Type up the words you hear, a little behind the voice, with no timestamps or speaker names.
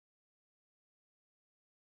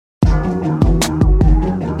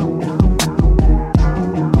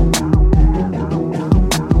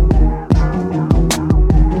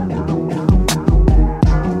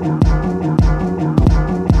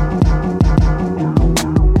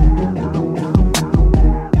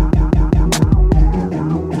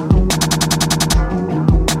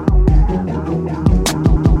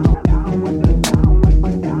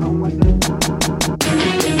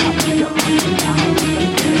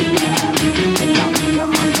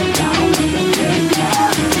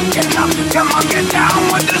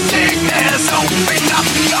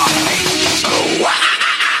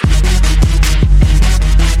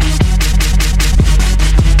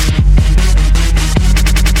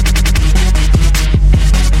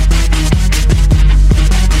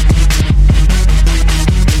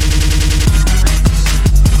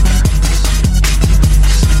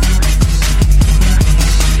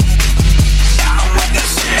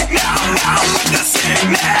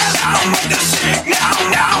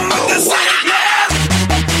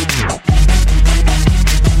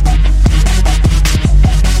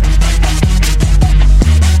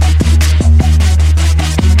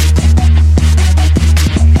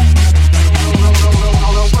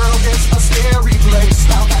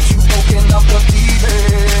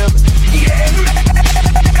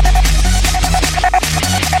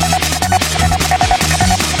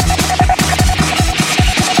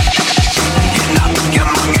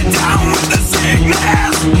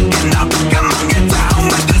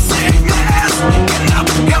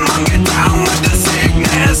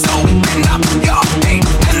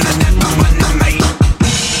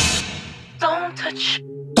touch.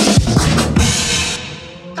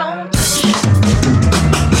 Don't touch.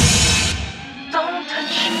 Don't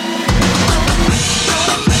touch.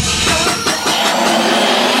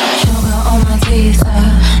 Sugar on my teeth,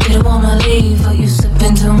 you don't wanna leave, but you slip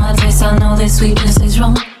into my taste. I know that sweetness is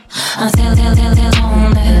wrong. Until on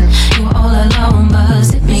that you were all alone, but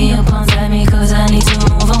zip me up, untie me, cause I need to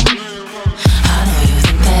move on. I know you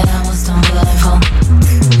think that I was stumbling for.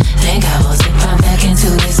 Think I will slip right back into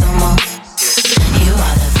it some more. You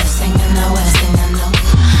are the best thing in the West thing I know.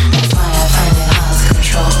 That's why I find it hard to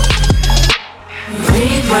control.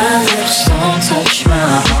 Read my lips, don't touch my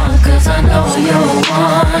heart, cause I know you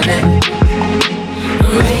want it.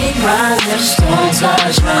 Read my lips, don't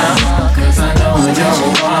touch my heart, cause I know you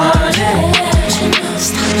want it.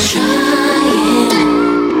 Stop trying.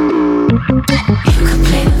 You could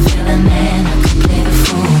play the villain and I could play the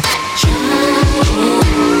fool. Trying.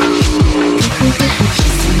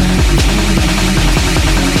 Just another game.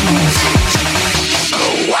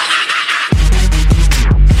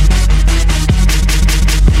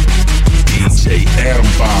 DJ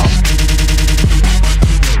Ehrenbaum.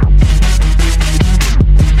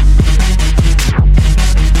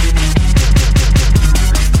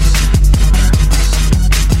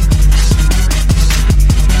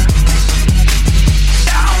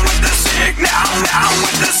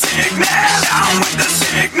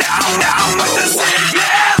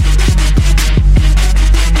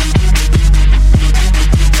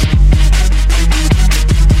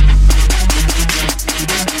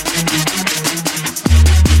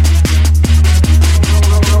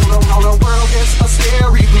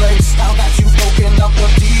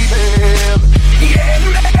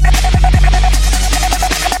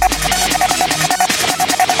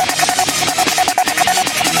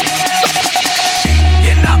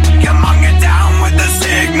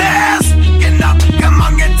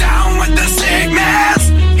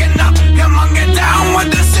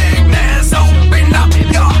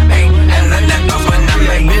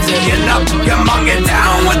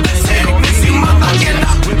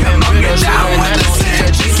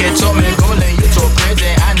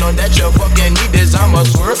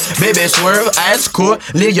 Baby, swerve, ice cool,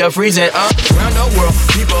 leave you freezing up around the world.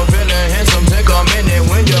 People feeling handsome, take a minute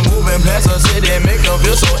when you're moving past the city, make them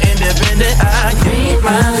feel so independent. I read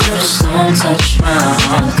my lips, don't touch my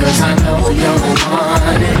heart, cause I know you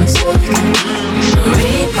want it.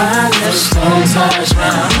 Read my lips, don't touch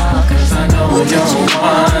my heart, cause I know you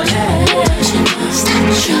want it. Stop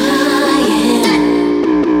trying.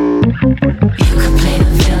 You could play the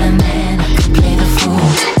villain and I could play the fool.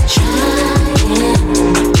 Trying.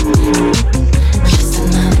 Just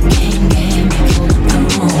another game, making up the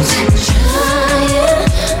rules. Trying.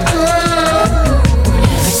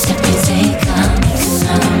 Every step you take, I'm making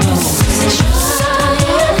another move. Trying.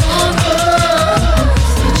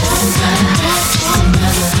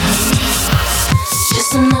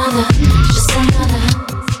 Just another.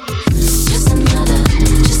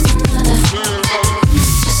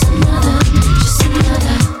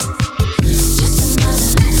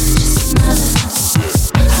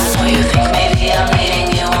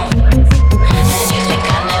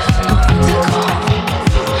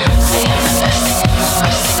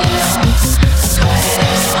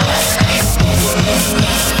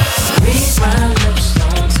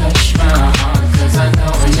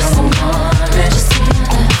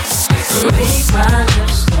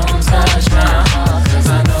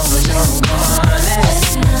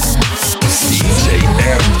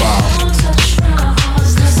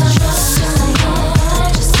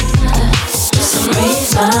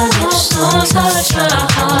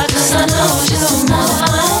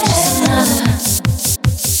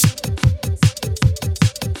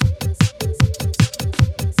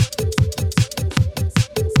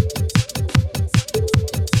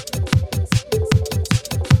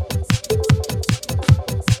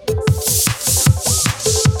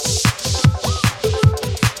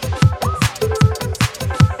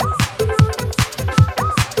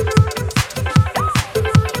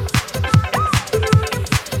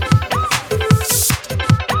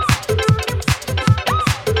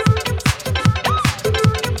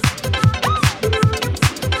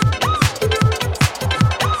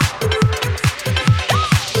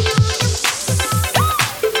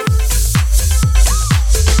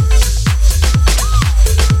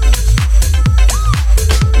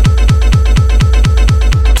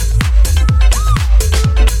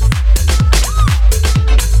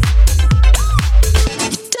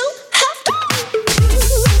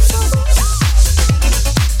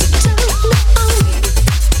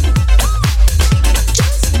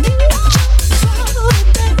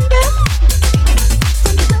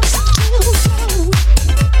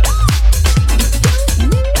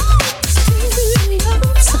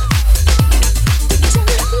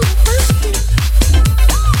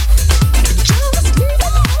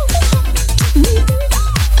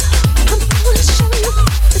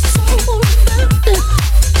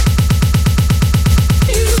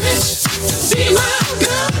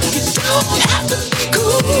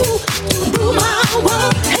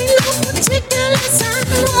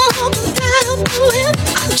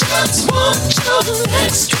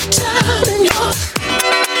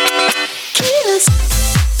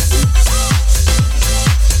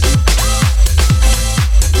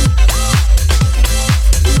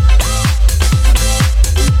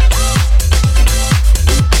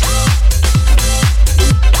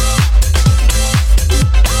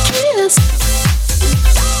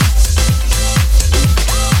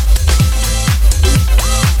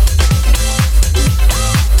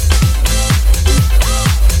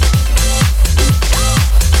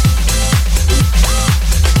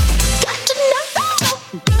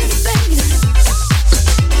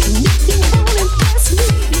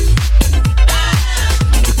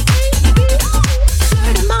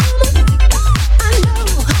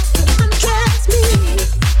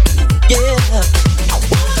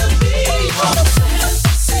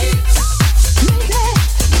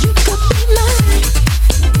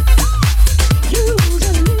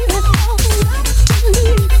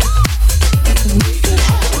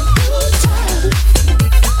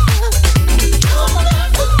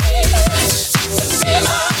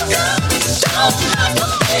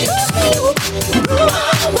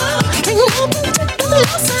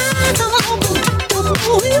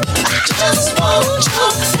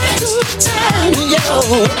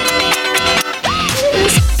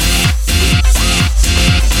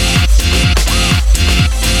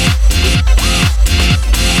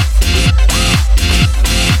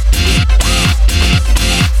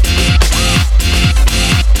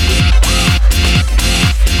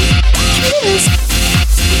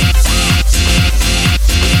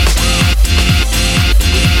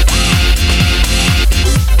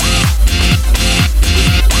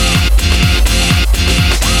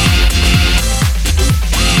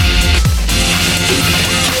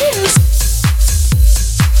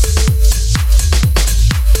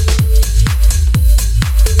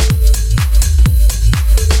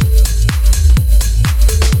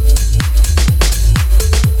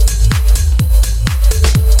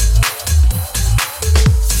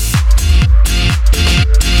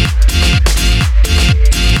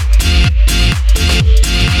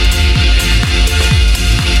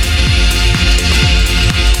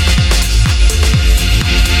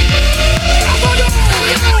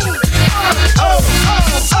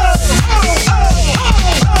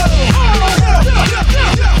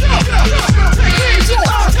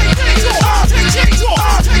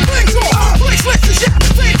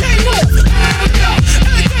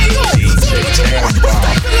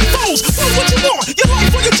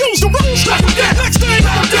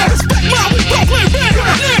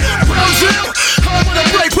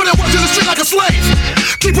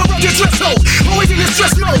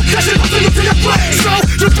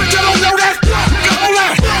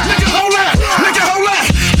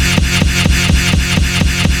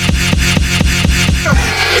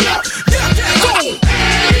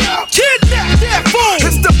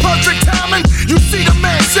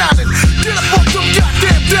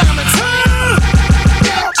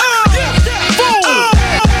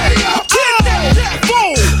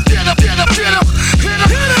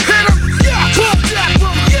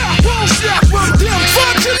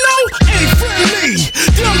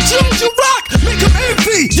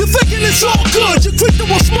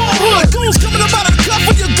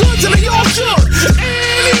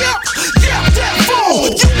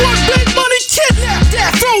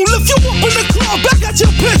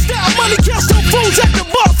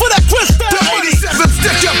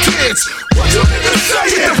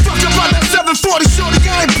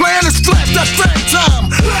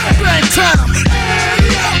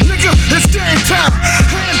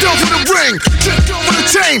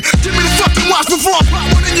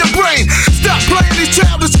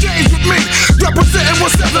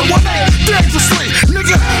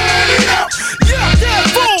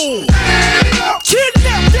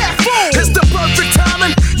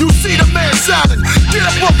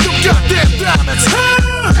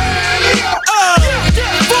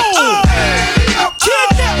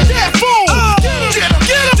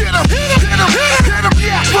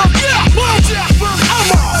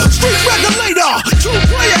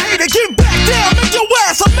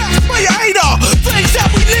 Things that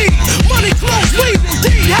we need, money, clothes, weed,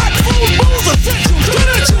 indeed, hot food, booze, essentials,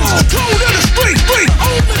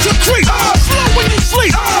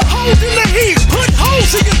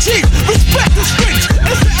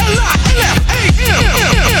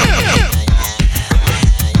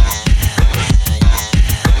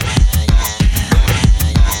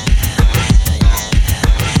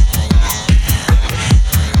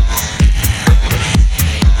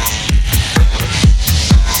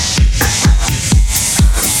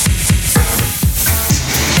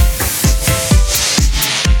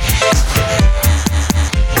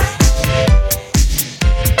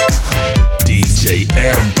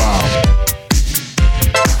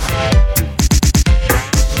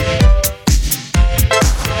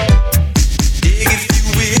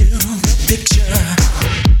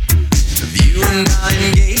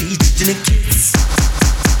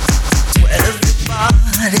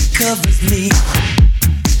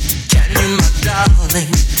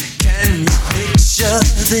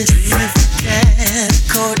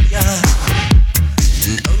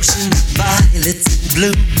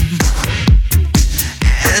 bloom.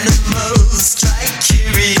 Animals try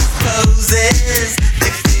curious poses. They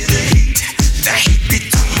feel the heat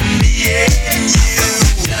between me and you.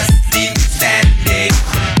 Just deep standing,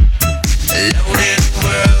 alone in a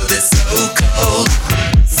world that's so cold.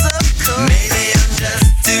 Maybe I'm just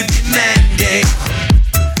too demanding.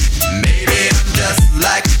 Maybe I'm just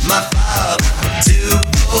like my father, too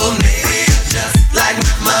bold. Maybe I'm just like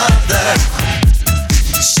my mother.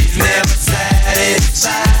 She's never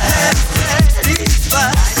satisfied.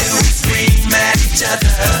 Why do we scream at each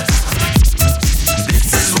other? This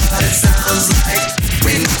is what it sounds like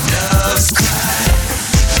when doves cry.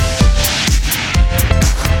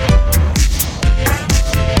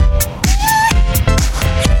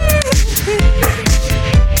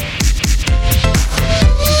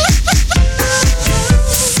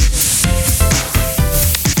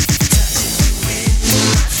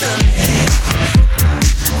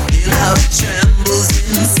 Feel how it trembles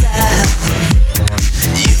inside.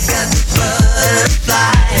 You've got the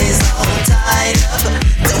butterflies all tied up.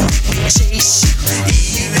 Don't make me chase you,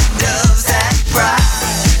 even doves that cry.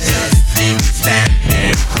 Just leave me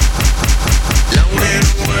standing, alone in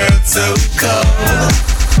a world so cold.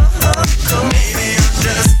 Maybe I'm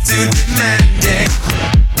just too demanding.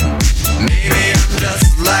 Maybe I'm just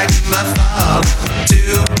like my father,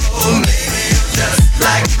 too bold. Maybe I'm just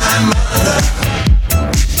like my mother.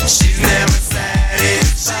 She's never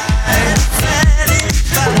satisfied.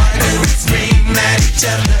 Why do we scream at each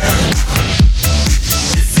other?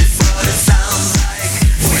 This is what it sounds like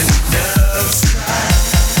when doves cry.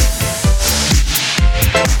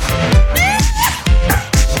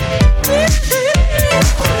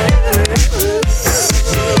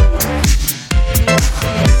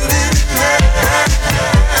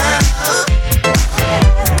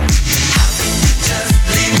 Just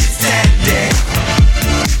leave me standing,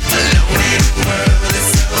 alone in a world that's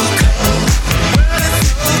so cold.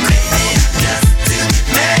 Maybe I'm just too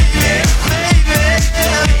demanding. Maybe I'm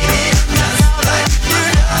just like my mother.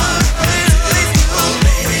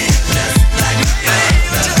 Maybe I'm just like my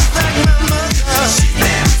mother. She's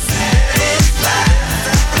never satisfied.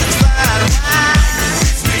 Why do we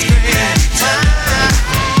scream at each other? This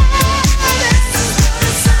is what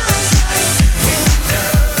it sounds like when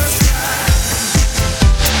doves cry.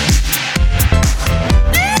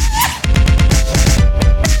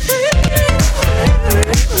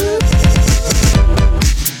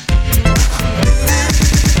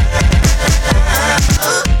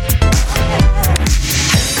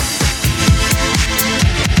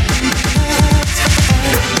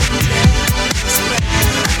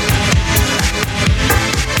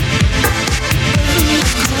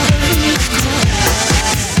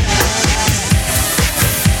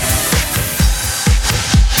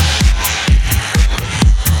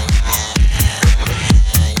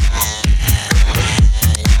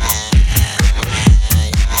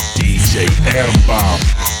 DJ Airbound.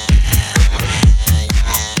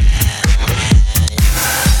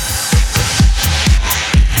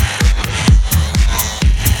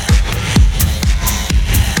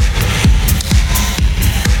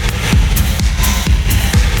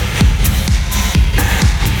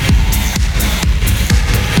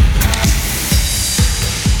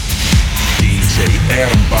 DJ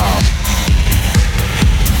Airbound.